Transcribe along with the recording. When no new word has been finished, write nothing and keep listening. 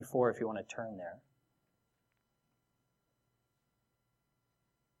4 if you want to turn there.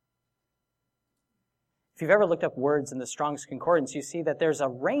 If you've ever looked up words in the Strong's Concordance, you see that there's a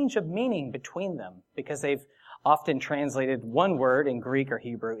range of meaning between them because they've often translated one word in Greek or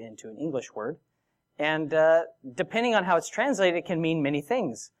Hebrew into an English word. And depending on how it's translated, it can mean many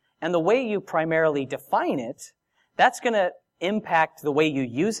things. And the way you primarily define it, that's going to impact the way you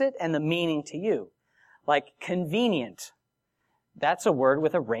use it and the meaning to you. Like convenient, that's a word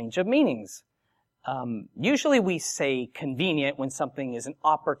with a range of meanings. Usually we say convenient when something is an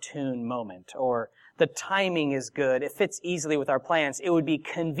opportune moment or the timing is good. It fits easily with our plans. It would be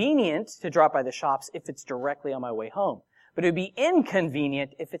convenient to drop by the shops if it's directly on my way home. But it would be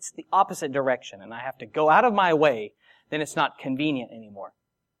inconvenient if it's the opposite direction and I have to go out of my way, then it's not convenient anymore.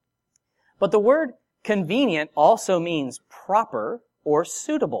 But the word convenient also means proper or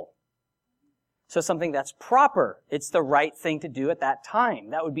suitable. So something that's proper, it's the right thing to do at that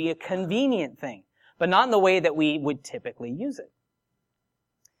time. That would be a convenient thing, but not in the way that we would typically use it.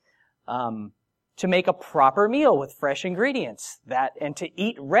 To make a proper meal with fresh ingredients, and to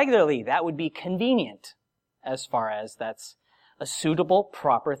eat regularly, that would be convenient, as far as that's a suitable,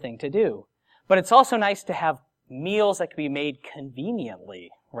 proper thing to do. But it's also nice to have meals that can be made conveniently,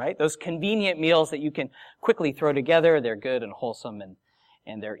 right? Those convenient meals that you can quickly throw together, they're good and wholesome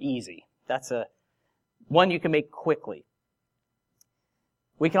and they're easy. That's one you can make quickly.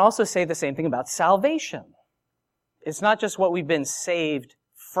 We can also say the same thing about salvation. It's not just what we've been saved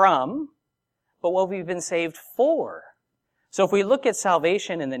from, but what we've been saved for. So if we look at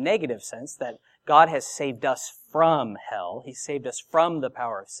salvation in the negative sense, that God has saved us from hell, He's saved us from the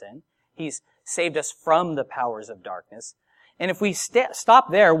power of sin, He's saved us from the powers of darkness. And if we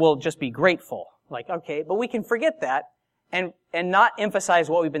stop there, we'll just be grateful. Like, okay, but we can forget that and not emphasize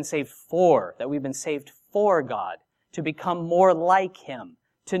what we've been saved for, that we've been saved for God, to become more like Him,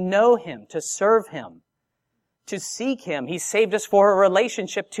 to know Him, to serve Him, to seek Him. He saved us for a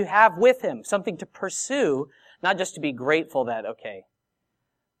relationship to have with Him, something to pursue, not just to be grateful that, okay,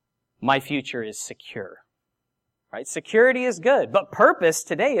 my future is secure. Right? Security is good, but purpose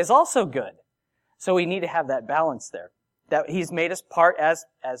today is also good. So we need to have that balance there. That He's made us part as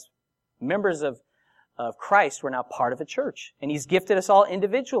members of Christ. We're now part of a church. And He's gifted us all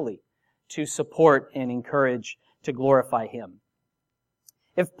individually to support and encourage, to glorify Him.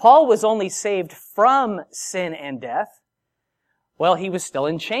 If Paul was only saved from sin and death, well, he was still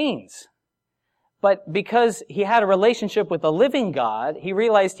in chains. But because he had a relationship with the living God, he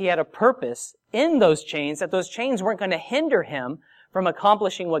realized he had a purpose in those chains, that those chains weren't going to hinder him from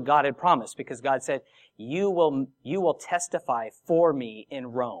accomplishing what God had promised, because God said, you will testify for me in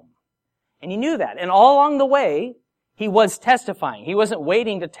Rome. And he knew that. And all along the way, he was testifying. He wasn't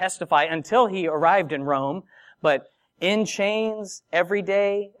waiting to testify until he arrived in Rome, but in chains every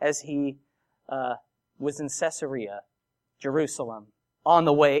day as he was in Caesarea, Jerusalem, on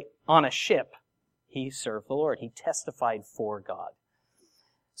the way, on a ship, he served the Lord. He testified for God.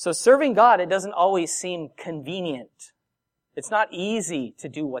 So serving God, it doesn't always seem convenient. It's not easy to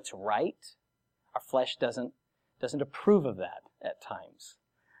do what's right. Our flesh doesn't approve of that at times.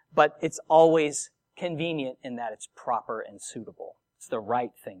 But it's always convenient in that it's proper and suitable. It's the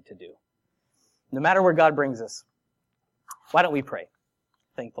right thing to do. No matter where God brings us. Why don't we pray?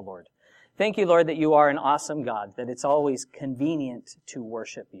 Thank the Lord. Thank you, Lord, that you are an awesome God, that it's always convenient to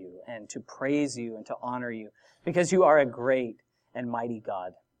worship you and to praise you and to honor you, because you are a great and mighty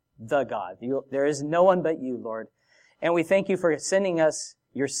God, the God. There is no one but you, Lord. And we thank you for sending us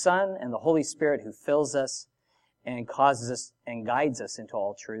your Son and the Holy Spirit who fills us and causes us and guides us into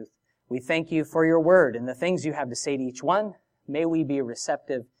all truth. We thank you for your word and the things you have to say to each one. May we be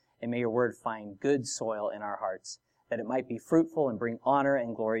receptive, and may your word find good soil in our hearts, that it might be fruitful and bring honor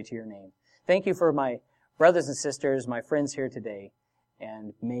and glory to your name. Thank you for my brothers and sisters, my friends here today,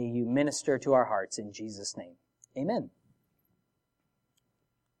 and may you minister to our hearts in Jesus' name. Amen.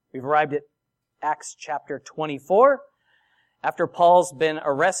 We've arrived at Acts chapter 24. After Paul's been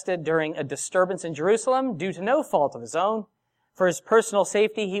arrested during a disturbance in Jerusalem due to no fault of his own, for his personal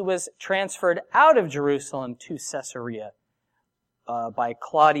safety, he was transferred out of Jerusalem to Caesarea by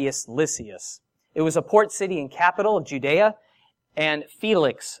Claudius Lysias. It was a port city and capital of Judea, and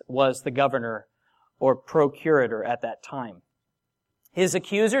Felix was the governor or procurator at that time. His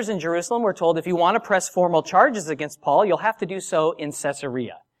accusers in Jerusalem were told, if you want to press formal charges against Paul, you'll have to do so in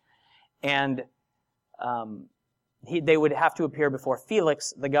Caesarea. And they would have to appear before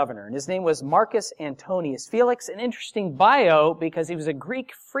Felix, the governor. And his name was Marcus Antonius Felix, an interesting bio because he was a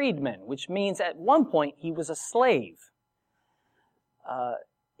Greek freedman, which means at one point he was a slave.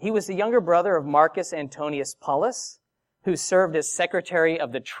 He was the younger brother of Marcus Antonius Paulus, who served as secretary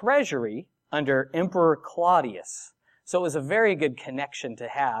of the treasury under Emperor Claudius. So it was a very good connection to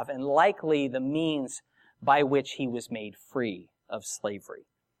have, and likely the means by which he was made free of slavery.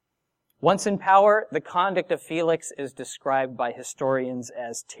 Once in power, the conduct of Felix is described by historians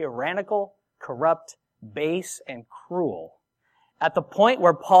as tyrannical, corrupt, base, and cruel. At the point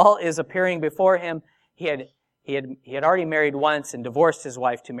where Paul is appearing before him, he had already married once and divorced his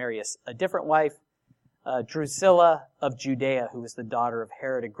wife to marry a different wife, Drusilla of Judea, who was the daughter of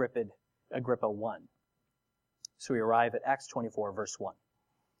Herod Agrippa I. So we arrive at Acts 24, verse 1.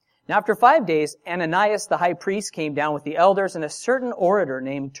 Now after 5 days, Ananias the high priest came down with the elders and a certain orator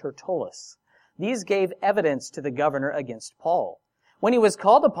named Tertullus. These gave evidence to the governor against Paul. When he was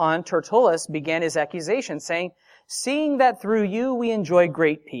called upon, Tertullus began his accusation, saying, "Seeing that through you we enjoy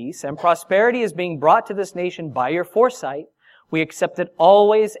great peace, and prosperity is being brought to this nation by your foresight, we accept it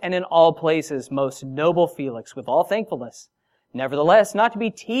always and in all places, most noble Felix, with all thankfulness. Nevertheless, not to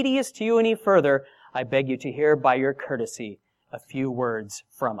be tedious to you any further, I beg you to hear by your courtesy a few words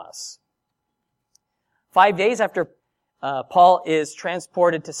from us." 5 days after Paul is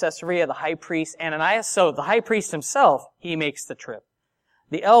transported to Caesarea, the high priest Ananias, so the high priest himself, he makes the trip.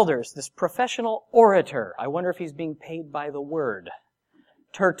 The elders, this professional orator, I wonder if he's being paid by the word,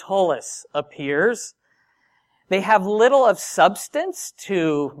 Tertullus, appears. They have little of substance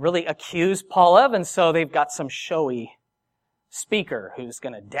to really accuse Paul of, and so they've got some showy speaker who's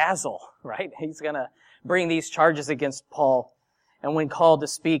going to dazzle, right? He's going to bring these charges against Paul. And when called to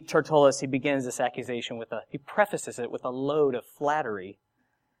speak, Tertullus, he begins this accusation he prefaces it with a load of flattery.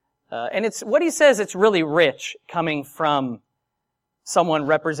 And it's, what he says, it's really rich coming from someone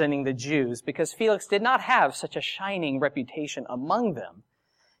representing the Jews, because Felix did not have such a shining reputation among them.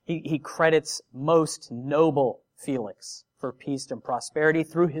 He credits most noble Felix for peace and prosperity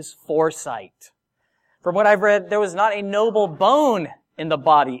through his foresight. From what I've read, there was not a noble bone in the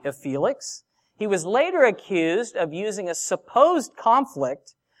body of Felix. He was later accused of using a supposed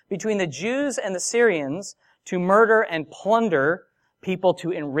conflict between the Jews and the Syrians to murder and plunder people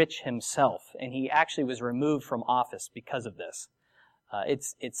to enrich himself. And he actually was removed from office because of this.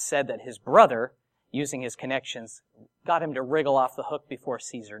 It's said that his brother, using his connections, got him to wriggle off the hook before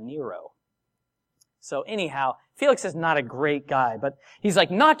Caesar Nero. So anyhow, Felix is not a great guy, but he's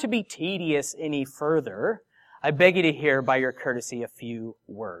like, not to be tedious any further, I beg you to hear by your courtesy a few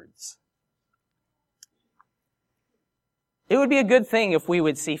words. It would be a good thing if we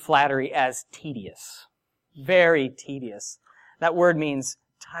would see flattery as tedious. Very tedious. That word means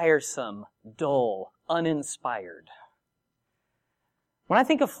tiresome, dull, uninspired. When I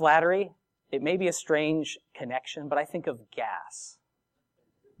think of flattery, it may be a strange connection, but I think of gas.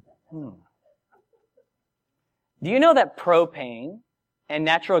 Do you know that propane and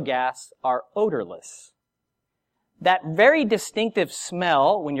natural gas are odorless? That very distinctive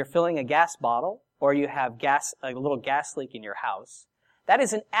smell when you're filling a gas bottle or you have a little gas leak in your house, that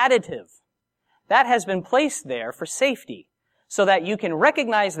is an additive. That has been placed there for safety so that you can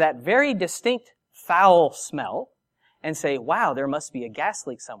recognize that very distinct foul smell and say, wow, there must be a gas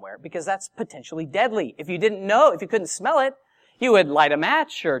leak somewhere, because that's potentially deadly. If you couldn't smell it, you would light a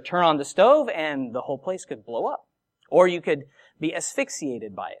match or turn on the stove and the whole place could blow up. Or you could be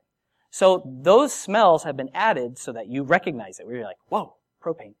asphyxiated by it. So those smells have been added so that you recognize it. You're like, whoa,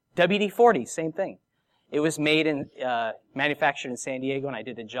 propane. WD-40, same thing. It was made manufactured in San Diego, and I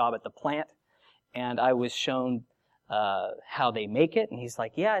did a job at the plant, and I was shown how they make it, and he's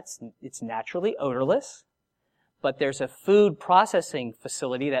like, yeah, it's naturally odorless, but there's a food processing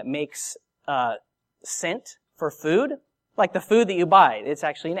facility that makes scent for food, like the food that you buy. It's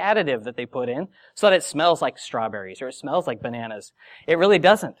actually an additive that they put in so that it smells like strawberries or it smells like bananas. It really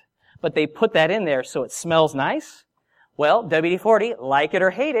doesn't. But they put that in there so it smells nice. Well, WD-40, like it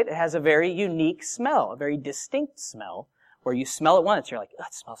or hate it, it has a very unique smell, a very distinct smell, where you smell it once, you're like, oh,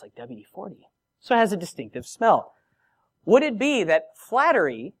 it smells like WD-40. So it has a distinctive smell. Would it be that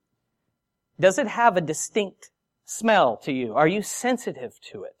flattery, does it have a distinct smell to you? Are you sensitive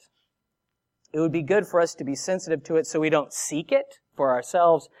to it? It would be good for us to be sensitive to it so we don't seek it for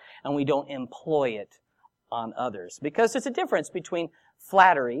ourselves and we don't employ it on others. Because there's a difference between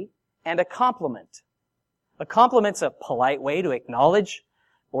flattery and a compliment. A compliment's a polite way to acknowledge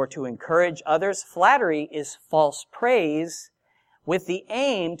or to encourage others. Flattery is false praise with the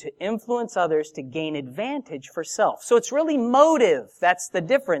aim to influence others to gain advantage for self. So it's really motive. That's the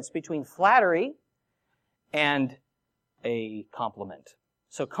difference between flattery and a compliment.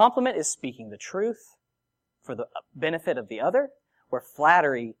 So compliment is speaking the truth for the benefit of the other, where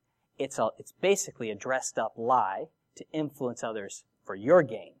flattery, it's basically a dressed up lie to influence others for your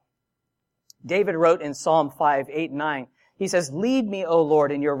gain. David wrote in Psalm 5, 8, 9, he says, "Lead me, O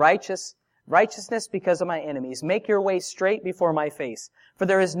Lord, in your righteousness because of my enemies. Make your way straight before my face. For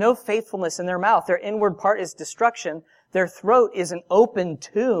there is no faithfulness in their mouth. Their inward part is destruction. Their throat is an open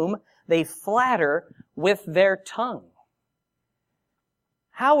tomb. They flatter with their tongue."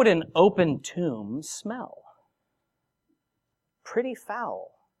 How would an open tomb smell? Pretty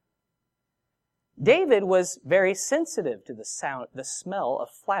foul. David was very sensitive to the smell of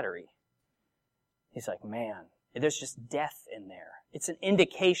flattery. He's like, man, there's just death in there. It's an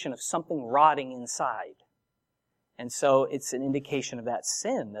indication of something rotting inside. And so it's an indication of that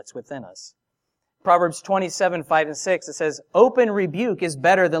sin that's within us. Proverbs 27, 5 and 6, it says, "Open rebuke is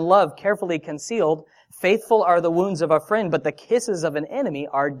better than love carefully concealed. Faithful are the wounds of a friend, but the kisses of an enemy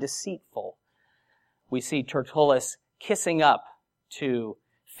are deceitful." We see Tertullus kissing up to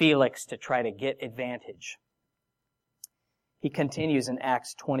Felix to try to get advantage. He continues in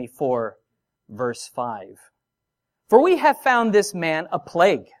Acts 24, verse 5. "For we have found this man a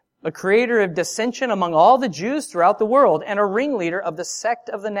plague, a creator of dissension among all the Jews throughout the world, and a ringleader of the sect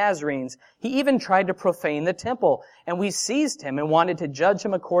of the Nazarenes. He even tried to profane the temple, and we seized him and wanted to judge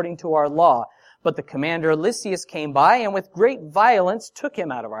him according to our law. But the commander Lysias came by, and with great violence took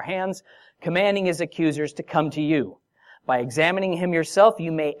him out of our hands, commanding his accusers to come to you. By examining him yourself,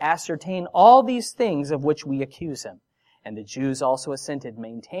 you may ascertain all these things of which we accuse him." And the Jews also assented,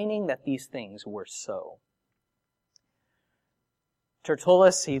 maintaining that these things were so.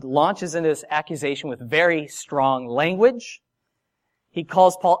 Tertullus, he launches into this accusation with very strong language. He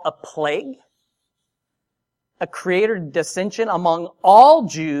calls Paul a plague, a creator of dissension among all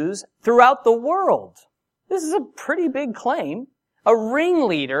Jews throughout the world. This is a pretty big claim. A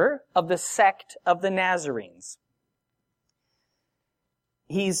ringleader of the sect of the Nazarenes.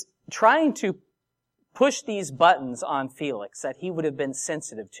 He's trying to push these buttons on Felix that he would have been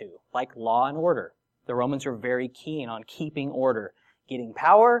sensitive to, like law and order. The Romans were very keen on keeping order, getting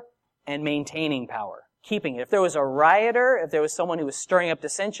power and maintaining power, keeping it. If there was a rioter, if there was someone who was stirring up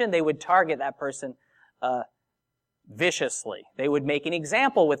dissension, they would target that person viciously. They would make an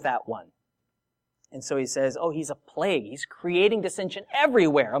example with that one. And so he says, oh, he's a plague. He's creating dissension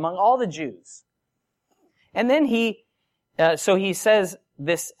everywhere among all the Jews. And then he says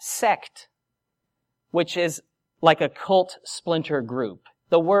this sect, which is like a cult splinter group.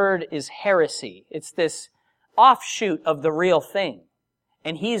 The word is heresy. It's this offshoot of the real thing.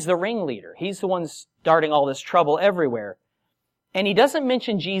 And he's the ringleader. He's the one starting all this trouble everywhere. And he doesn't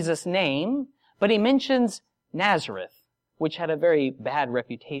mention Jesus' name, but he mentions Nazareth, which had a very bad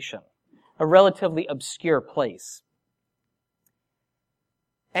reputation, a relatively obscure place.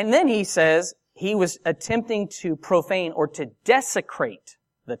 And then he says he was attempting to profane or to desecrate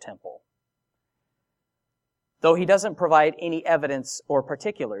the temple. Though he doesn't provide any evidence or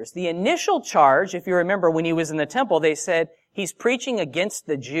particulars. The initial charge, if you remember when he was in the temple, they said he's preaching against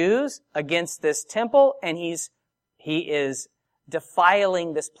the Jews, against this temple, and he is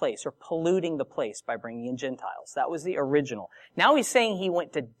defiling this place or polluting the place by bringing in Gentiles. That was the original. Now he's saying he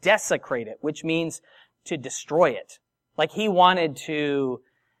went to desecrate it, which means to destroy it. Like he wanted to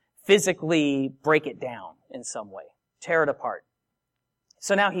physically break it down in some way, tear it apart.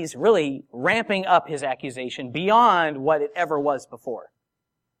 So now he's really ramping up his accusation beyond what it ever was before.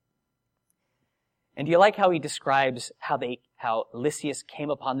 And do you like how he describes how Lysias came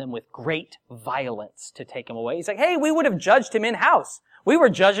upon them with great violence to take him away? He's like, hey, we would have judged him in-house. We were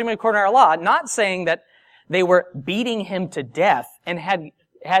judging him according to our law, not saying that they were beating him to death. And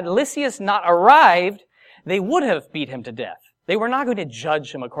had Lysias not arrived, they would have beat him to death. They were not going to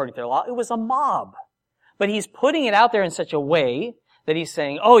judge him according to their law. It was a mob. But he's putting it out there in such a way that he's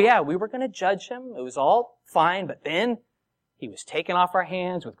saying, oh yeah, we were going to judge him. It was all fine, but then he was taken off our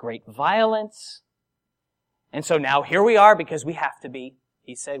hands with great violence. And so now here we are because we have to be.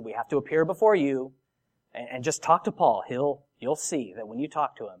 He said, we have to appear before you and just talk to Paul. You'll see that when you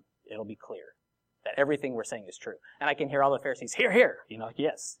talk to him, it'll be clear that everything we're saying is true. And I can hear all the Pharisees, here,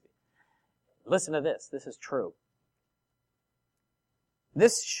 yes. Listen to this. This is true.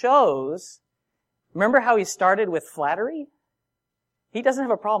 This shows, remember how he started with flattery? He doesn't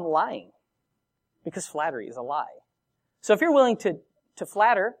have a problem lying because flattery is a lie. So if you're willing to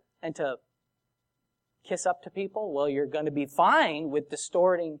flatter and to kiss up to people, well, you're going to be fine with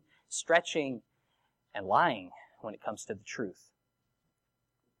distorting, stretching, and lying when it comes to the truth.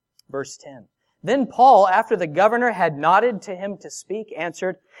 Verse 10. Then Paul, after the governor had nodded to him to speak,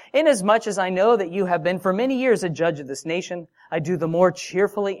 answered, "Inasmuch as I know that you have been for many years a judge of this nation, I do the more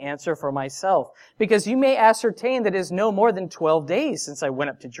cheerfully answer for myself, because you may ascertain that it is no more than 12 days since I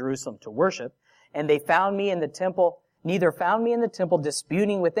went up to Jerusalem to worship, and they found me in the temple, neither found me in the temple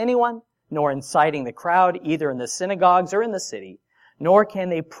disputing with anyone, nor inciting the crowd, either in the synagogues or in the city, nor can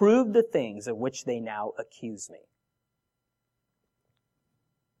they prove the things of which they now accuse me.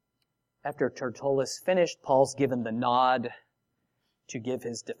 After Tertullus finished, Paul's given the nod to give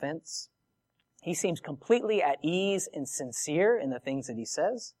his defense. He seems completely at ease and sincere in the things that he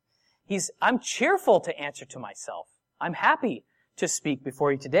says. I'm cheerful to answer to myself. I'm happy to speak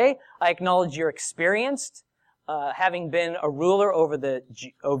before you today. I acknowledge you're experienced, having been a ruler over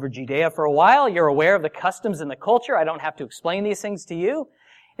Judea for a while. You're aware of the customs and the culture. I don't have to explain these things to you.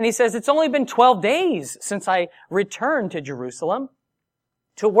 And he says, it's only been 12 days since I returned to Jerusalem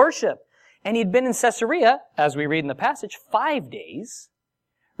to worship. And he'd been in Caesarea, as we read in the passage, 5 days.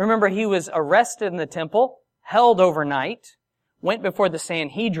 Remember, he was arrested in the temple, held overnight, went before the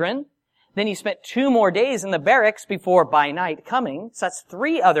Sanhedrin. Then he spent 2 more days in the barracks before by night coming. So that's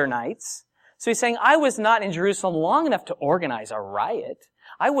 3 other nights. So he's saying, I was not in Jerusalem long enough to organize a riot.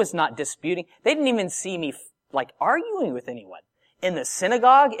 I was not disputing. They didn't even see me arguing with anyone. In the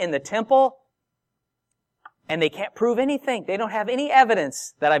synagogue, in the temple, and they can't prove anything. They don't have any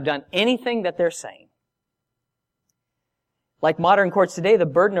evidence that I've done anything that they're saying. Like modern courts today, the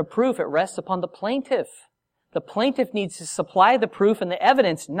burden of proof, it rests upon the plaintiff. The plaintiff needs to supply the proof and the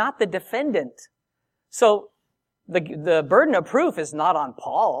evidence, not the defendant. So the burden of proof is not on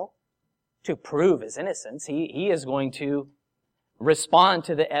Paul to prove his innocence. He is going to respond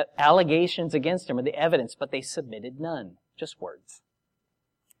to the allegations against him or the evidence, but they submitted none. Just words.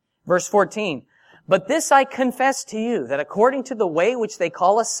 Verse 14. But this I confess to you, that according to the way which they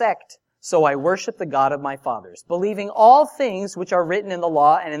call a sect, so I worship the God of my fathers, believing all things which are written in the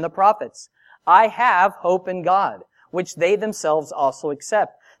law and in the prophets. I have hope in God, which they themselves also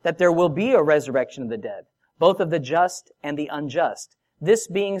accept, that there will be a resurrection of the dead, both of the just and the unjust. This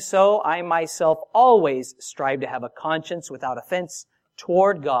being so, I myself always strive to have a conscience without offense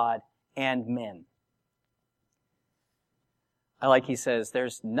toward God and men. He says,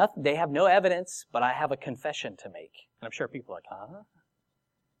 they have no evidence, but I have a confession to make. And I'm sure people are like, huh?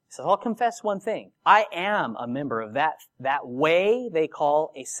 He says, I'll confess one thing. I am a member of that way they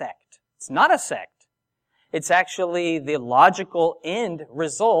call a sect. It's not a sect. It's actually the logical end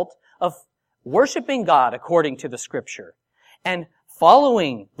result of worshiping God according to the Scripture and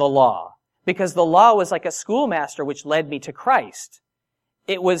following the law, because the law was like a schoolmaster which led me to Christ.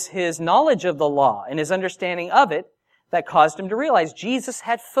 It was his knowledge of the law and his understanding of it that caused him to realize Jesus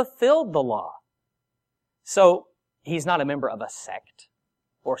had fulfilled the law. So he's not a member of a sect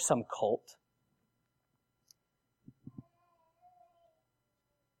or some cult.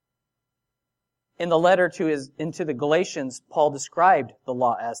 In the letter into the Galatians, Paul described the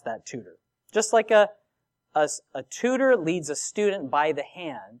law as that tutor. Just like a tutor leads a student by the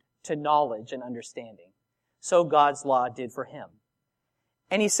hand to knowledge and understanding, so God's law did for him.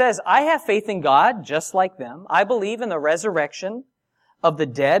 And he says, I have faith in God, just like them. I believe in the resurrection of the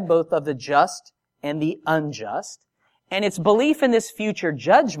dead, both of the just and the unjust. And it's belief in this future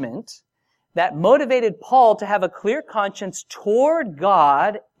judgment that motivated Paul to have a clear conscience toward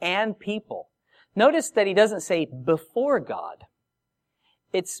God and people. Notice that he doesn't say before God.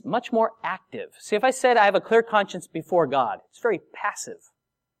 It's much more active. See, if I said I have a clear conscience before God, it's very passive.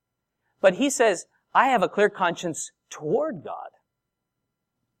 But he says, I have a clear conscience toward God.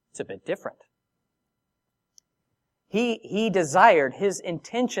 It's a bit different. He desired, his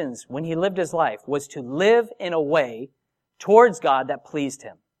intentions when he lived his life was to live in a way towards God that pleased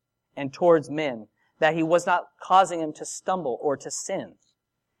him and towards men, that he was not causing him to stumble or to sin.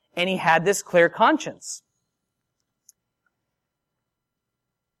 And he had this clear conscience.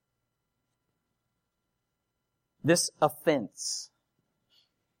 This offense.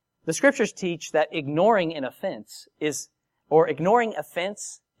 The Scriptures teach that ignoring an offense is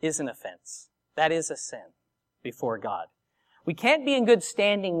an offense. That is a sin before God. We can't be in good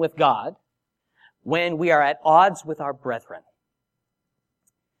standing with God when we are at odds with our brethren.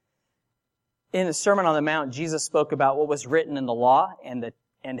 In the Sermon on the Mount, Jesus spoke about what was written in the law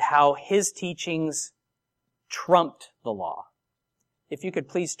and how his teachings trumped the law. If you could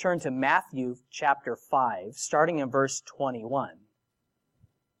please turn to Matthew chapter 5, starting in verse 21.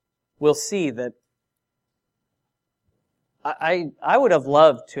 We'll see that I would have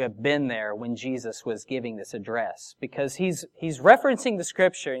loved to have been there when Jesus was giving this address, because he's referencing the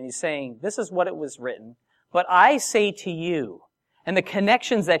Scripture and he's saying, this is what it was written, but I say to you, and the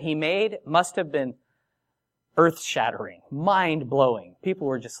connections that he made must have been earth-shattering, mind-blowing. People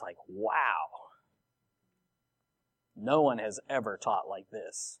were just like, wow. No one has ever taught like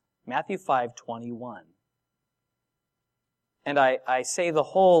this. Matthew 5:21. And I say the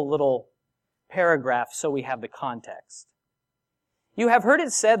whole little paragraph so we have the context. You have heard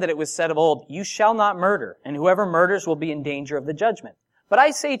it said that it was said of old, you shall not murder, and whoever murders will be in danger of the judgment. But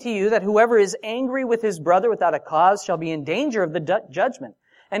I say to you that whoever is angry with his brother without a cause shall be in danger of the judgment.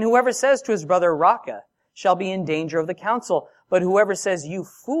 And whoever says to his brother, Raca, shall be in danger of the council. But whoever says, you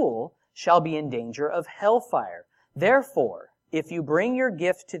fool, shall be in danger of hellfire. Therefore, if you bring your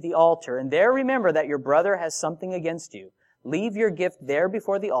gift to the altar, and there remember that your brother has something against you, leave your gift there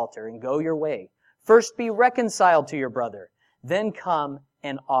before the altar and go your way. First be reconciled to your brother, then come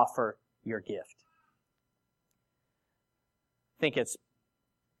and offer your gift. I think it's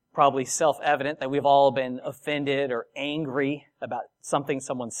probably self-evident that we've all been offended or angry about something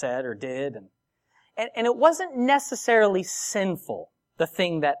someone said or did. And it wasn't necessarily sinful, the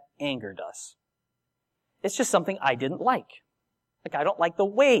thing that angered us. It's just something I didn't like. Like, I don't like the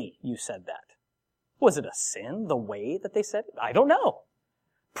way you said that. Was it a sin, the way that they said it? I don't know.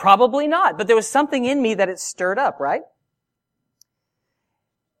 Probably not. But there was something in me that it stirred up, right?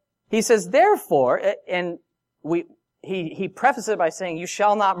 He says, therefore, and he prefaces it by saying, you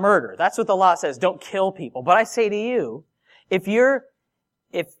shall not murder. That's what the law says. Don't kill people. But I say to you, if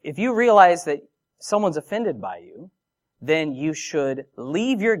you realize that someone's offended by you, then you should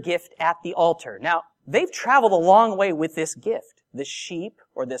leave your gift at the altar. Now, they've traveled a long way with this gift, this sheep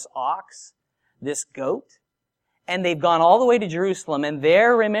or this ox, this goat, and they've gone all the way to Jerusalem, and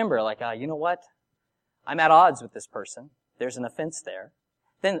there remember, like, you know what? I'm at odds with this person. There's an offense there.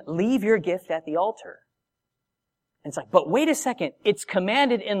 Then leave your gift at the altar. And it's like, but wait a second. It's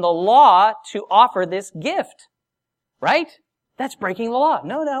commanded in the law to offer this gift. Right? That's breaking the law.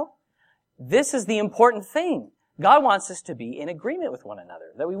 No. This is the important thing. God wants us to be in agreement with one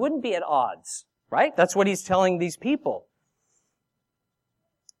another, that we wouldn't be at odds. Right? That's what he's telling these people.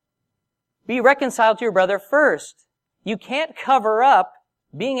 Be reconciled to your brother first. You can't cover up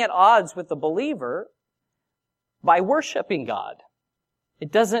being at odds with the believer by worshiping God.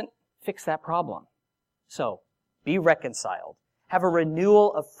 It doesn't fix that problem. So, be reconciled. Have a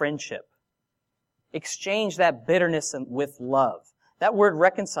renewal of friendship. Exchange that bitterness with love. That word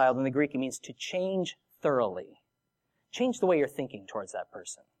reconciled in the Greek, it means to change thoroughly. Change the way you're thinking towards that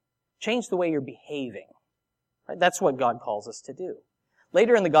person. Change the way you're behaving. Right? That's what God calls us to do.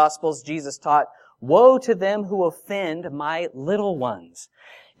 Later in the Gospels, Jesus taught, woe to them who offend my little ones.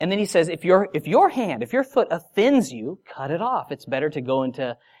 And then he says, if your foot offends you, cut it off. It's better to go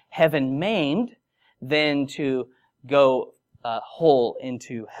into heaven maimed than to go whole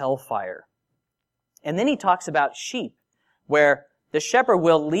into hellfire. And then he talks about sheep, where the shepherd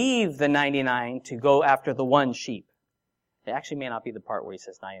will leave the 99 to go after the one sheep. It actually may not be the part where he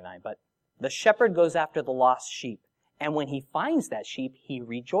says 99, but the shepherd goes after the lost sheep. And when he finds that sheep, he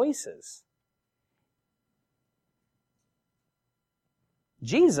rejoices.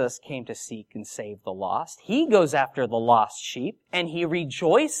 Jesus came to seek and save the lost. He goes after the lost sheep, and he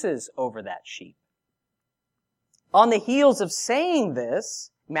rejoices over that sheep. On the heels of saying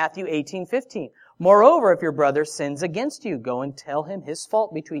this, Matthew 18:15, moreover, if your brother sins against you, go and tell him his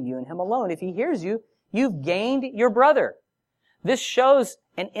fault between you and him alone. If he hears you, you've gained your brother. This shows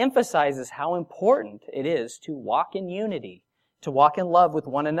and emphasizes how important it is to walk in unity, to walk in love with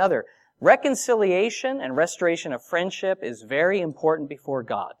one another. Reconciliation and restoration of friendship is very important before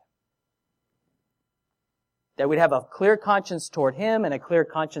God. That we'd have a clear conscience toward him and a clear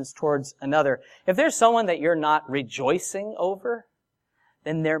conscience towards another. If there's someone that you're not rejoicing over,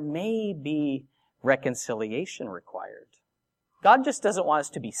 then there may be reconciliation required. God just doesn't want us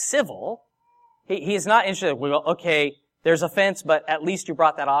to be civil. He's not interested, well, okay, there's offense, but at least you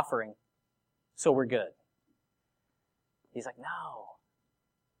brought that offering, so we're good. He's like, no.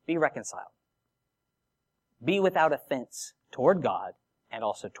 Be reconciled. Be without offense toward God and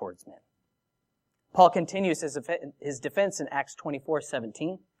also towards men. Paul continues his defense in Acts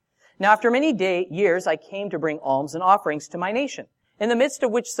 24:17. Now after many years I came to bring alms and offerings to my nation, in the midst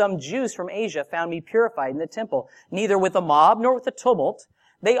of which some Jews from Asia found me purified in the temple, neither with a mob nor with a tumult.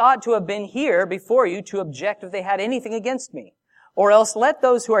 They ought to have been here before you to object if they had anything against me. Or else let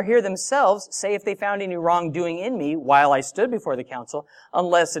those who are here themselves say if they found any wrongdoing in me while I stood before the council,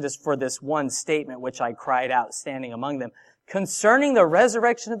 unless it is for this one statement which I cried out standing among them. Concerning the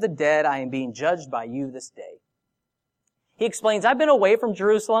resurrection of the dead, I am being judged by you this day. He explains, I've been away from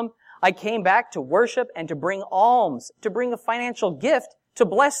Jerusalem. I came back to worship and to bring alms, to bring a financial gift to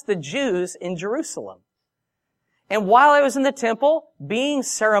bless the Jews in Jerusalem. And while I was in the temple, being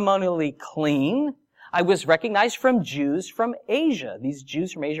ceremonially clean, I was recognized from Jews from Asia. These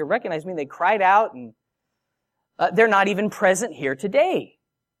Jews from Asia recognized me. They cried out, and they're not even present here today.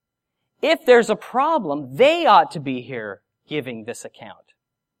 If there's a problem, they ought to be here giving this account.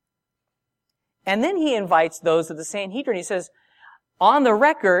 And then he invites those of the Sanhedrin. He says, on the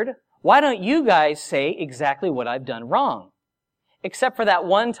record, why don't you guys say exactly what I've done wrong? Except for that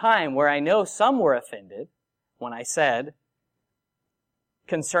one time where I know some were offended when I said,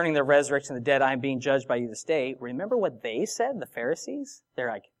 concerning the resurrection of the dead, I am being judged by you this day. Remember what they said, the Pharisees?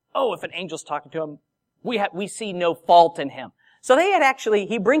 They're like, oh, if an angel's talking to him, we see no fault in him. So they had actually,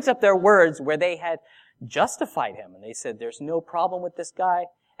 he brings up their words where they had justified him. And they said, there's no problem with this guy.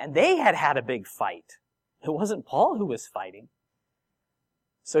 And they had a big fight. It wasn't Paul who was fighting.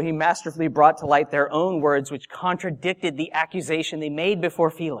 So he masterfully brought to light their own words, which contradicted the accusation they made before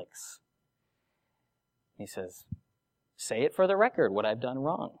Felix. He says, say it for the record, what I've done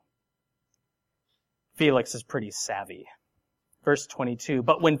wrong. Felix is pretty savvy. Verse 22,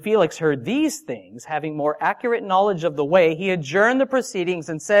 but when Felix heard these things, having more accurate knowledge of the way, he adjourned the proceedings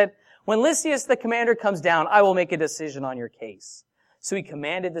and said, when Lysias the commander comes down, I will make a decision on your case. So he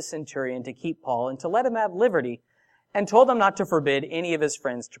commanded the centurion to keep Paul and to let him have liberty, and told him not to forbid any of his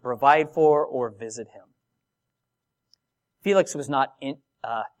friends to provide for or visit him. Felix was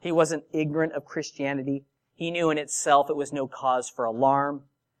he wasn't ignorant of Christianity. He knew in itself it was no cause for alarm.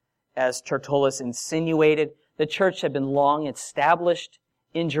 As Tertullus insinuated, the church had been long established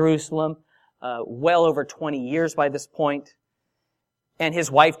in Jerusalem, well over 20 years by this point. And his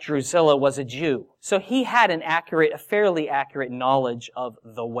wife Drusilla was a Jew. So he had a fairly accurate knowledge of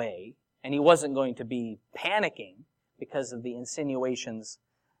the way. And he wasn't going to be panicking because of the insinuations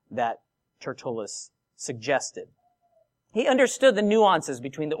that Tertullus suggested. He understood the nuances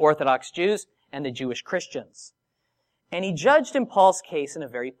between the Orthodox Jews and the Jewish Christians. And he judged in Paul's case in a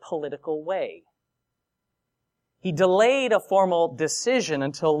very political way. He delayed a formal decision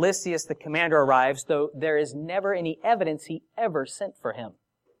until Lysias the commander arrives, though there is never any evidence he ever sent for him.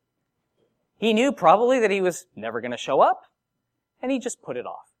 He knew probably that he was never going to show up, and he just put it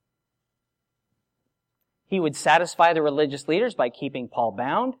off. He would satisfy the religious leaders by keeping Paul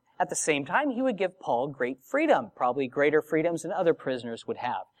bound. At the same time, he would give Paul great freedom, probably greater freedoms than other prisoners would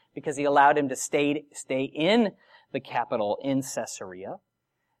have, because he allowed him to stay in the capital in Caesarea,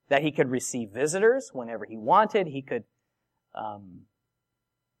 that he could receive visitors whenever he wanted.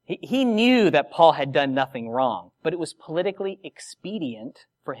 He knew that Paul had done nothing wrong, but it was politically expedient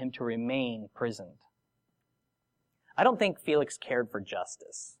for him to remain prisoned. I don't think Felix cared for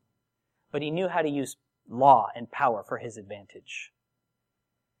justice, but he knew how to use law and power for his advantage.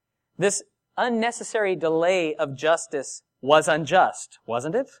 This unnecessary delay of justice was unjust,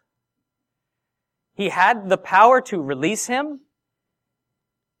 wasn't it? He had the power to release him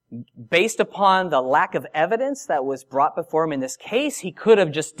based upon the lack of evidence that was brought before him in this case. He could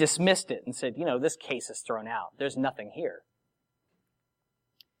have just dismissed it and said, this case is thrown out. There's nothing here.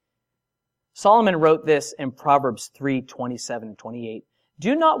 Solomon wrote this in Proverbs 3:27 and 28.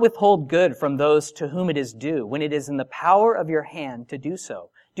 Do not withhold good from those to whom it is due when it is in the power of your hand to do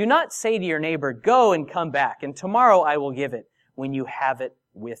so. Do not say to your neighbor, go and come back, and tomorrow I will give it when you have it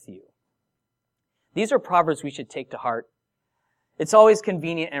with you. These are proverbs we should take to heart. It's always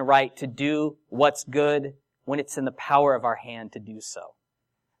convenient and right to do what's good when it's in the power of our hand to do so.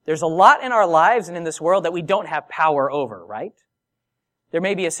 There's a lot in our lives and in this world that we don't have power over, right? There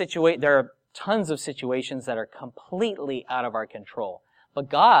are tons of situations that are completely out of our control. But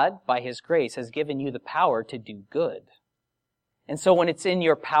God, by His grace, has given you the power to do good. And so when it's in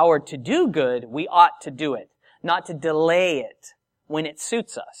your power to do good, we ought to do it, not to delay it when it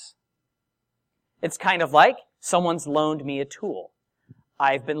suits us. It's kind of like someone's loaned me a tool.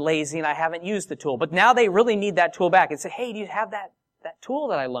 I've been lazy and I haven't used the tool, but now they really need that tool back and say, hey, do you have that tool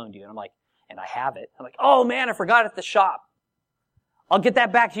that I loaned you? And I'm like, and I have it. I'm like, oh man, I forgot it at the shop. I'll get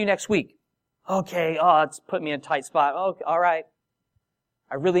that back to you next week. Okay, it's put me in a tight spot. Okay, all right.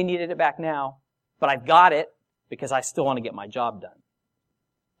 I really needed it back now, but I've got it because I still want to get my job done.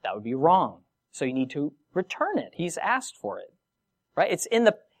 That would be wrong. So you need to return it. He's asked for it. Right?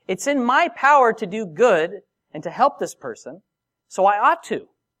 It's in my power to do good and to help this person, so I ought to.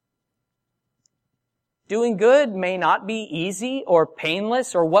 Doing good may not be easy or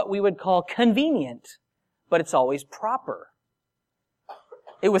painless or what we would call convenient, but it's always proper.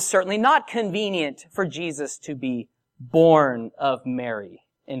 It was certainly not convenient for Jesus to be born of Mary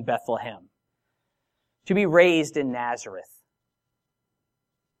in Bethlehem, to be raised in Nazareth,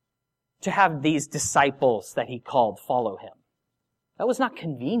 to have these disciples that He called follow Him. That was not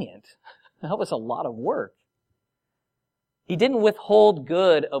convenient. That was a lot of work. He didn't withhold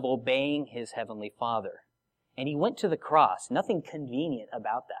good of obeying His Heavenly Father. And He went to the cross. Nothing convenient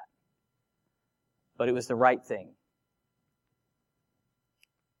about that. But it was the right thing.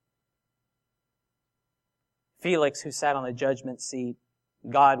 Felix, who sat on the judgment seat,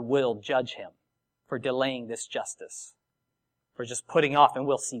 God will judge him for delaying this justice, for just putting off, and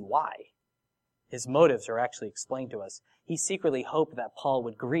we'll see why. His motives are actually explained to us. He secretly hoped that Paul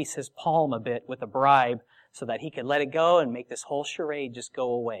would grease his palm a bit with a bribe so that he could let it go and make this whole charade just go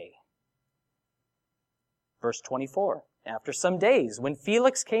away. Verse 24, after some days, when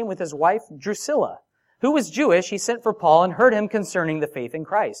Felix came with his wife Drusilla, who was Jewish, he sent for Paul and heard him concerning the faith in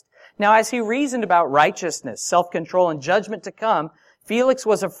Christ. Now, as he reasoned about righteousness, self-control, and judgment to come, Felix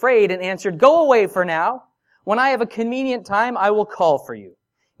was afraid and answered, "Go away for now. When I have a convenient time, I will call for you."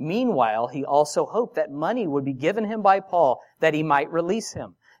 Meanwhile, he also hoped that money would be given him by Paul, that he might release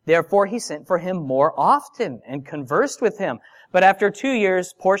him. Therefore, he sent for him more often and conversed with him. But after 2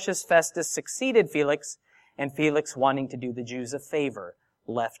 years, Porcius Festus succeeded Felix, and Felix, wanting to do the Jews a favor,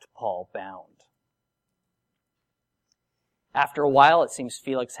 left Paul bound. After a while, it seems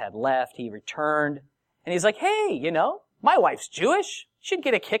Felix had left. He returned, and he's like, "Hey, my wife's Jewish. She'd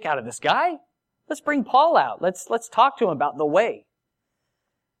get a kick out of this guy. Let's bring Paul out. Let's talk to him about the way.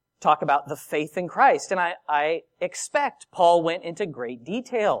 Talk about the faith in Christ." And I expect Paul went into great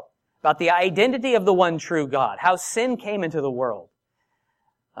detail about the identity of the one true God, how sin came into the world,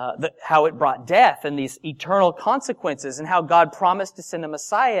 how it brought death and these eternal consequences, and how God promised to send a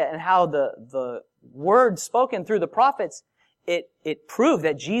Messiah, and how the word spoken through the prophets, it proved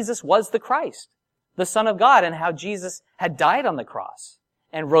that Jesus was the Christ, the Son of God, and how Jesus had died on the cross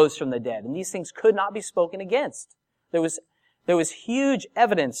and rose from the dead. And these things could not be spoken against. There was huge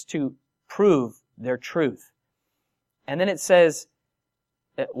evidence to prove their truth. And then it says,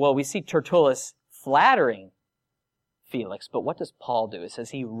 we see Tertullus flattering Felix, but what does Paul do? It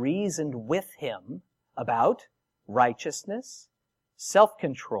says he reasoned with him about righteousness,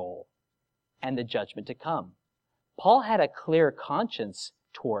 self-control, and the judgment to come. Paul had a clear conscience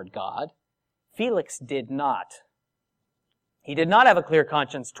toward God. Felix did not. He did not have a clear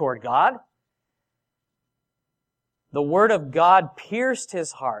conscience toward God. The word of God pierced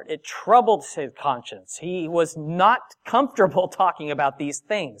his heart. It troubled his conscience. He was not comfortable talking about these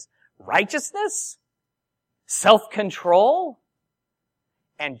things. Righteousness, self-control,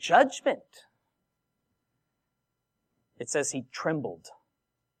 and judgment. It says he trembled.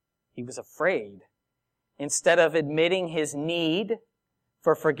 He was afraid. Instead of admitting his need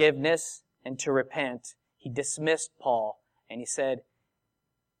for forgiveness and to repent, he dismissed Paul and he said,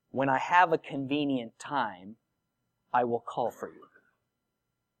 "When I have a convenient time, I will call for you.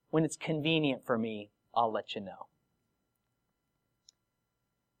 When it's convenient for me, I'll let you know."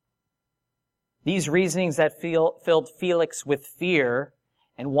 These reasonings that filled Felix with fear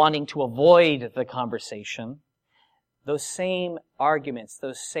and wanting to avoid the conversation, those same arguments,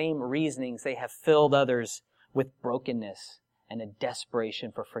 those same reasonings, they have filled others with brokenness and a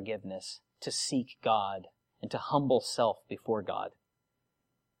desperation for forgiveness, to seek God and to humble self before God.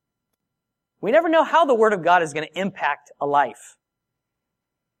 We never know how the Word of God is going to impact a life.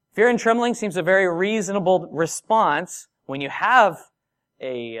 Fear and trembling seems a very reasonable response when you have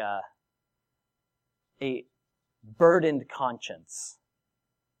a burdened conscience.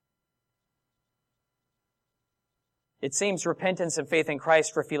 It seems repentance and faith in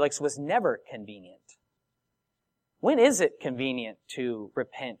Christ for Felix was never convenient. When is it convenient to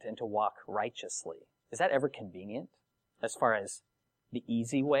repent and to walk righteously? Is that ever convenient as far as the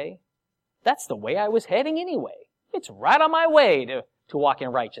easy way? That's the way I was heading anyway. It's right on my way to walk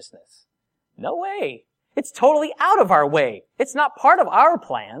in righteousness. No way. It's totally out of our way. It's not part of our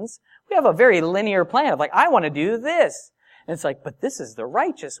plans. We have a very linear plan of I want to do this. And it's but this is the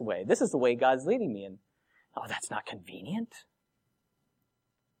righteous way. This is the way God's leading me. And that's not convenient.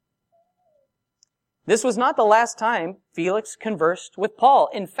 This was not the last time Felix conversed with Paul.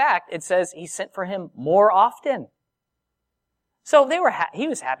 In fact, it says he sent for him more often. So he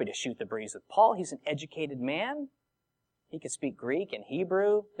was happy to shoot the breeze with Paul. He's an educated man. He could speak Greek and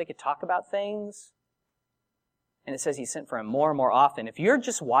Hebrew. They could talk about things. And it says he sent for him more and more often. If you're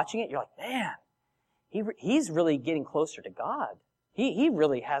just watching it, you're man, he's really getting closer to God. He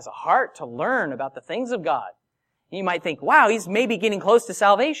really has a heart to learn about the things of God. And you might think, wow, he's maybe getting close to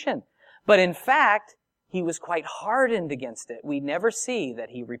salvation. But in fact, he was quite hardened against it. We never see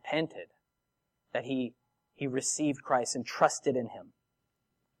that he repented, that he received Christ and trusted in him.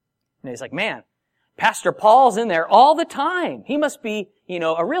 And he's man, Pastor Paul's in there all the time. He must be,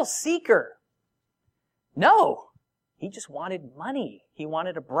 a real seeker. No, he just wanted money. He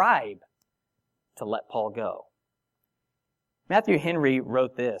wanted a bribe to let Paul go. Matthew Henry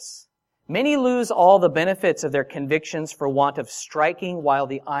wrote this: "Many lose all the benefits of their convictions for want of striking while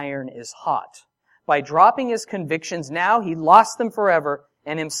the iron is hot. By dropping his convictions now, he lost them forever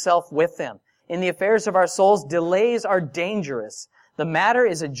and himself with them. In the affairs of our souls, delays are dangerous. The matter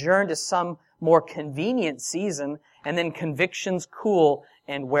is adjourned to some more convenient season, and then convictions cool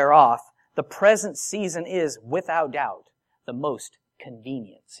and wear off. The present season is, without doubt, the most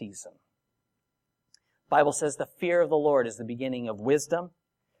convenient season. The Bible says the fear of the Lord is the beginning of wisdom.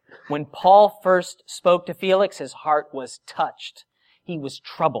 When Paul first spoke to Felix, his heart was touched. He was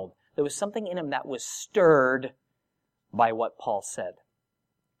troubled. There was something in him that was stirred by what Paul said.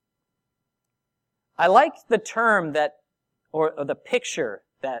 I like the term or the picture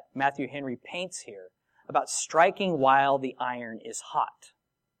that Matthew Henry paints here about striking while the iron is hot.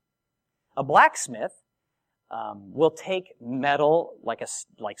 A blacksmith will take metal like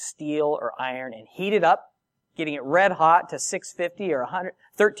steel or iron and heat it up, getting it red hot to 650 or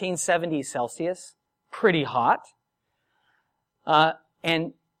 1370 Celsius. Pretty hot.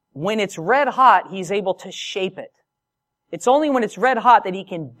 And when it's red hot, he's able to shape it. It's only when it's red hot that he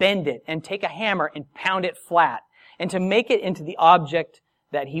can bend it and take a hammer and pound it flat and to make it into the object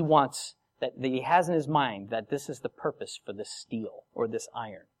that he wants, that he has in his mind, that this is the purpose for this steel or this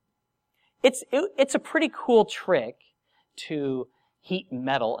iron. It's a pretty cool trick to heat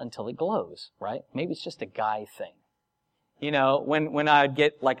metal until it glows, right? Maybe it's just a guy thing. You know, when I'd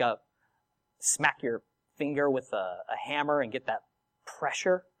get smack your finger with a hammer and get that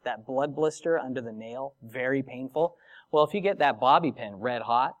pressure, that blood blister under the nail, very painful. Well, if you get that bobby pin red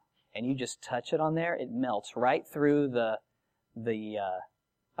hot and you just touch it on there, it melts right through the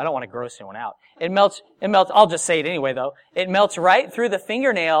I don't want to gross anyone out. It melts, I'll just say it anyway though. It melts right through the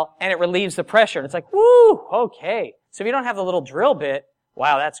fingernail and it relieves the pressure. And it's like, woo, okay. So if you don't have the little drill bit,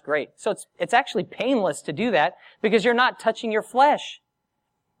 wow, that's great. So it's actually painless to do that because you're not touching your flesh.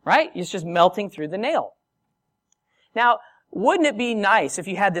 Right? It's just melting through the nail. Now, wouldn't it be nice if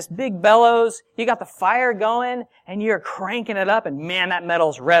you had this big bellows, you got the fire going, and you're cranking it up, and man, that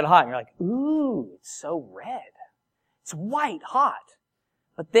metal's red hot. And you're like, ooh, it's so red. It's white hot.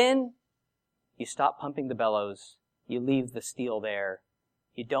 But then you stop pumping the bellows, you leave the steel there,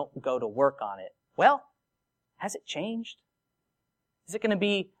 you don't go to work on it. Well, has it changed? Is it going to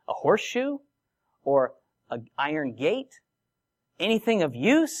be a horseshoe or an iron gate? Anything of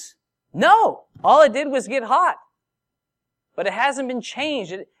use? No! All it did was get hot. But it hasn't been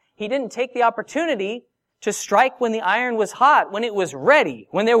changed. He didn't take the opportunity to strike when the iron was hot, when it was ready,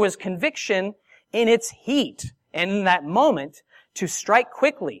 when there was conviction in its heat. And in that moment, to strike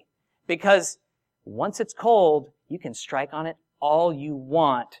quickly. Because once it's cold, you can strike on it all you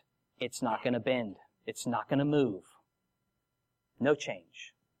want. It's not going to bend. It's not going to move. No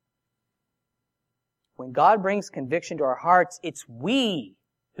change. When God brings conviction to our hearts, it's we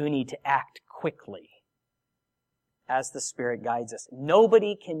who need to act quickly as the Spirit guides us.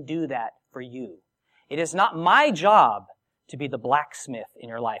 Nobody can do that for you. It is not my job to be the blacksmith in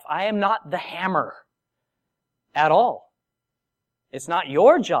your life. I am not the hammer at all. It's not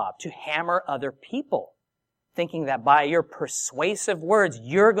your job to hammer other people, thinking that by your persuasive words,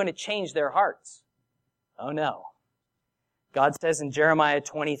 you're going to change their hearts. Oh no. God says in Jeremiah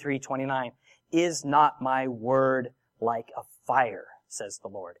 23:29, "Is not my word like a fire, says the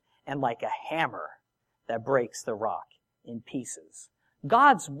Lord, and like a hammer that breaks the rock in pieces."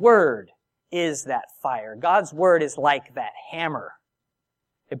 God's word is that fire. God's word is like that hammer.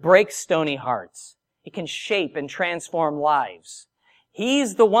 It breaks stony hearts. It can shape and transform lives.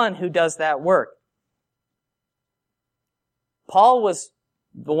 He's the one who does that work. Paul was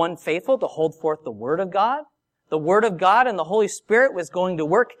the one faithful to hold forth the Word of God. The Word of God and the Holy Spirit was going to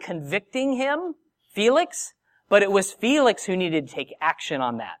work convicting him, Felix, but it was Felix who needed to take action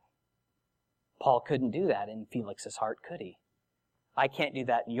on that. Paul couldn't do that in Felix's heart, could he? I can't do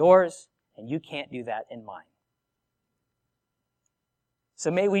that in yours, and you can't do that in mine.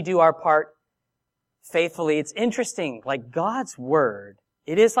 So may we do our part faithfully. It's interesting, like God's Word,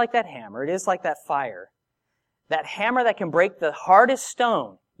 it is like that hammer, it is like that fire. That hammer that can break the hardest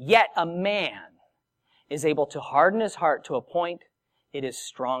stone, yet a man is able to harden his heart to a point it is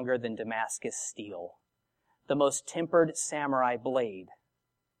stronger than Damascus steel, the most tempered samurai blade.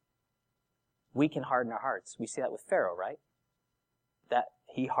 We can harden our hearts. We see that with Pharaoh, right? That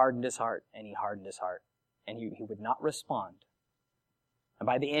he hardened his heart, and he hardened his heart, and he would not respond. And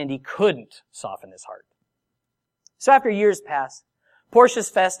by the end, he couldn't soften his heart. So after years pass, Porcius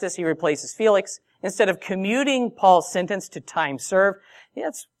Festus, he replaces Felix. Instead of commuting Paul's sentence to time served,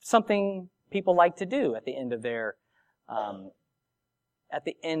 that's something people like to do at the end of their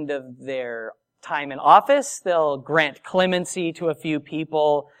time in office. They'll grant clemency to a few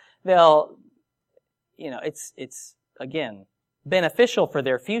people. It's again beneficial for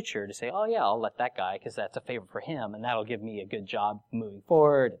their future to say, oh yeah, I'll let that guy because that's a favor for him and that'll give me a good job moving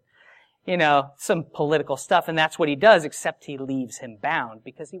forward. some political stuff, and that's what he does, except he leaves him bound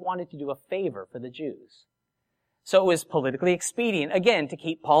because he wanted to do a favor for the Jews. So it was politically expedient, again, to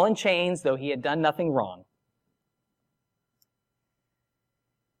keep Paul in chains, though he had done nothing wrong.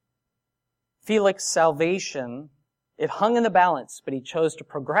 Felix's salvation, it hung in the balance, but he chose to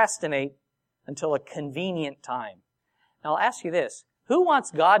procrastinate until a convenient time. Now I'll ask you this, who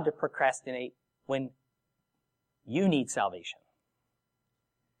wants God to procrastinate when you need salvation?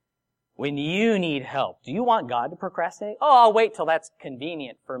 When you need help? Do you want God to procrastinate? Oh, I'll wait till that's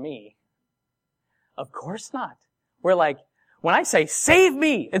convenient for me. Of course not. We're like, when I say, save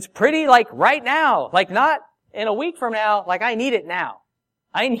me, it's pretty like right now. Like not in a week from now, like I need it now.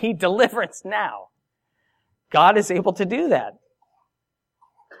 I need deliverance now. God is able to do that.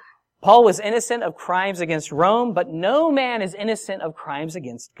 Paul was innocent of crimes against Rome, but no man is innocent of crimes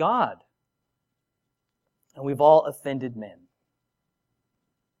against God. And we've all offended men.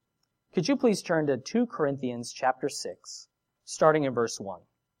 Could you please turn to 2 Corinthians chapter 6, starting in verse 1.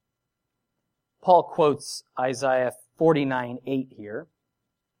 Paul quotes Isaiah 49:8 here.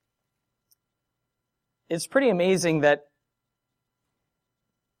 It's pretty amazing that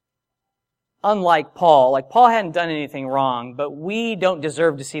unlike Paul, like Paul hadn't done anything wrong, but we don't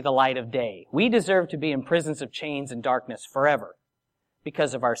deserve to see the light of day. We deserve to be in prisons of chains and darkness forever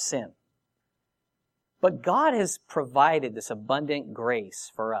because of our sin. But God has provided this abundant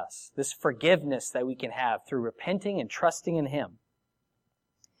grace for us, this forgiveness that we can have through repenting and trusting in Him.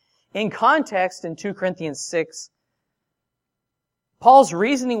 In context, in 2 Corinthians 6, Paul's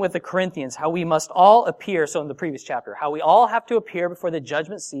reasoning with the Corinthians, how we must all appear, so in the previous chapter, how we all have to appear before the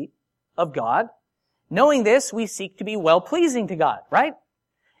judgment seat of God. Knowing this, we seek to be well-pleasing to God, right?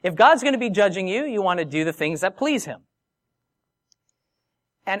 If God's going to be judging you, you want to do the things that please Him.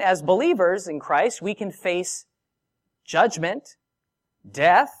 And as believers in Christ, we can face judgment,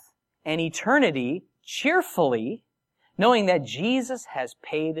 death, and eternity cheerfully, knowing that Jesus has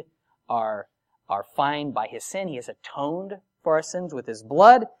paid our fine by His sin. He has atoned for our sins with His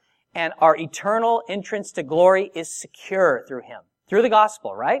blood, and our eternal entrance to glory is secure through Him, through the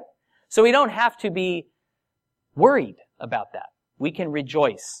gospel, right? So we don't have to be worried about that. We can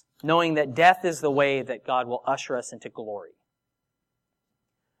rejoice, knowing that death is the way that God will usher us into glory.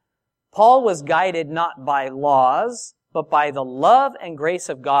 Paul was guided not by laws, but by the love and grace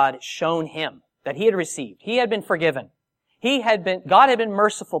of God shown him, that he had received. He had been forgiven. God had been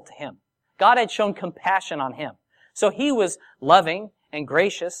merciful to him. God had shown compassion on him. So he was loving and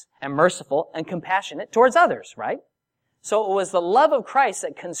gracious and merciful and compassionate towards others, right? So it was the love of Christ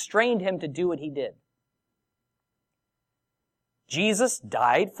that constrained him to do what he did. Jesus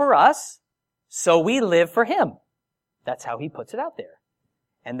died for us, so we live for him. That's how he puts it out there.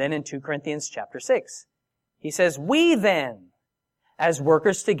 And then in 2 Corinthians chapter 6, he says, we then, as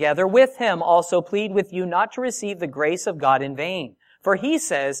workers together with him, also plead with you not to receive the grace of God in vain. For he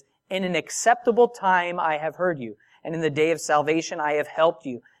says, in an acceptable time I have heard you, and in the day of salvation I have helped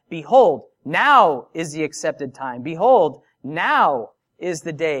you. Behold, now is the accepted time. Behold, now is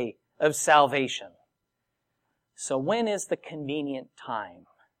the day of salvation. So when is the convenient time?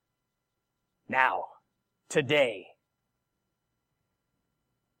 Now. Today.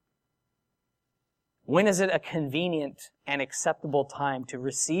 When is it a convenient and acceptable time to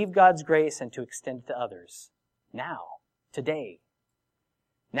receive God's grace and to extend it to others? Now. Today.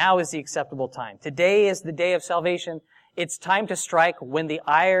 Now is the acceptable time. Today is the day of salvation. It's time to strike when the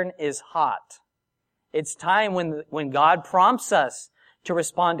iron is hot. It's time when God prompts us to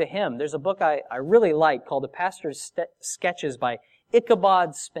respond to Him. There's a book I really like called The Pastor's Sketches by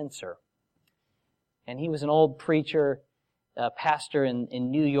Ichabod Spencer. And he was an old preacher, pastor in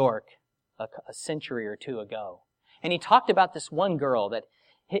New York a century or two ago. And he talked about this one girl that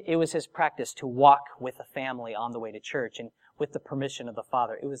it was his practice to walk with a family on the way to church, and with the permission of the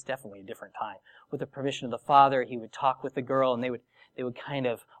father. It was definitely a different time. With the permission of the father, he would talk with the girl, and they would kind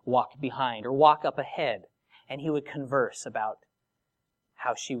of walk behind or walk up ahead, and he would converse about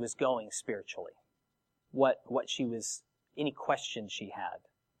how she was going spiritually, what she was, any questions she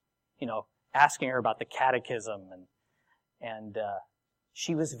had, asking her about the catechism, and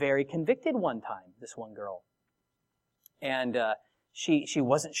she was very convicted one time, this one girl, and she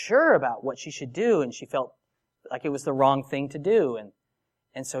wasn't sure about what she should do, and she felt like it was the wrong thing to do,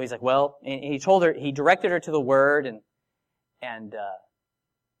 and so he's like, well, and he directed her to the Word,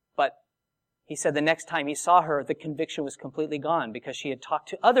 but he said the next time he saw her, the conviction was completely gone because she had talked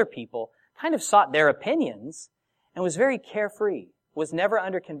to other people, kind of sought their opinions, and was very carefree, was never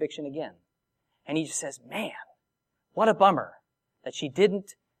under conviction again. And he just says, man, what a bummer that she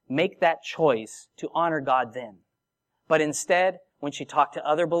didn't make that choice to honor God then, but instead when she talked to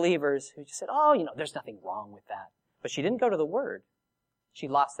other believers who just said, oh, there's nothing wrong with that. But she didn't go to the Word. She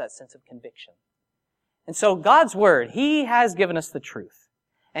lost that sense of conviction. And so God's Word, He has given us the truth.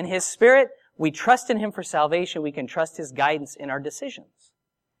 And His Spirit, we trust in Him for salvation. We can trust His guidance in our decisions.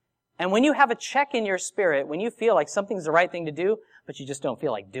 And when you have a check in your spirit, when you feel like something's the right thing to do, but you just don't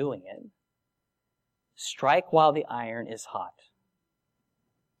feel like doing it, strike while the iron is hot.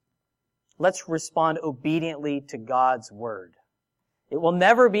 Let's respond obediently to God's Word. It will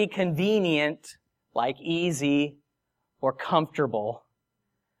never be convenient, like easy or comfortable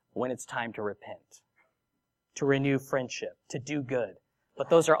when it's time to repent, to renew friendship, to do good. But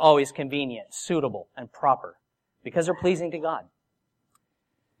those are always convenient, suitable, and proper because they're pleasing to God.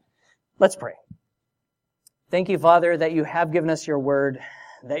 Let's pray. Thank you, Father, that you have given us your Word,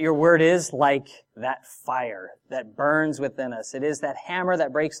 that your Word is like that fire that burns within us. It is that hammer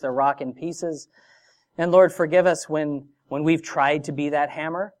that breaks the rock in pieces. And Lord, forgive us when we've tried to be that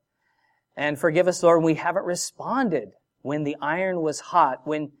hammer. And forgive us, Lord, when we haven't responded when the iron was hot,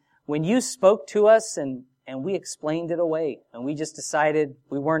 when you spoke to us and we explained it away and we just decided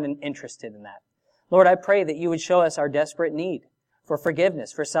we weren't interested in that. Lord, I pray that you would show us our desperate need for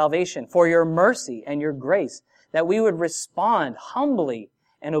forgiveness, for salvation, for your mercy and your grace, that we would respond humbly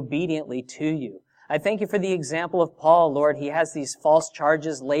and obediently to you. I thank you for the example of Paul, Lord. He has these false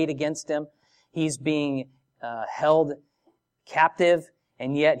charges laid against him. He's being held captive,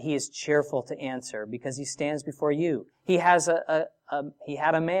 and yet he is cheerful to answer because he stands before you. He had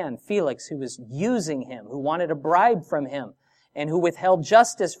a man, Felix, who was using him, who wanted a bribe from him, and who withheld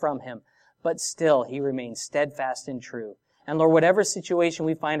justice from him, but still he remained steadfast and true. And Lord, whatever situation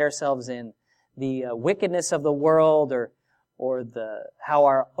we find ourselves in, the wickedness of the world or how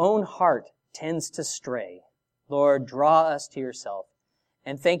our own heart tends to stray, Lord, draw us to yourself.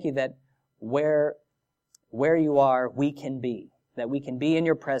 And thank you that where you are, we can be. That we can be in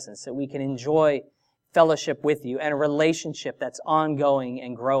your presence, that we can enjoy fellowship with you and a relationship that's ongoing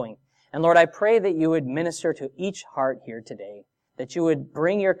and growing. And Lord, I pray that you would minister to each heart here today, that you would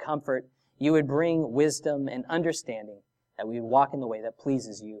bring your comfort, you would bring wisdom and understanding, that we would walk in the way that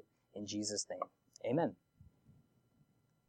pleases you. In Jesus' name, amen.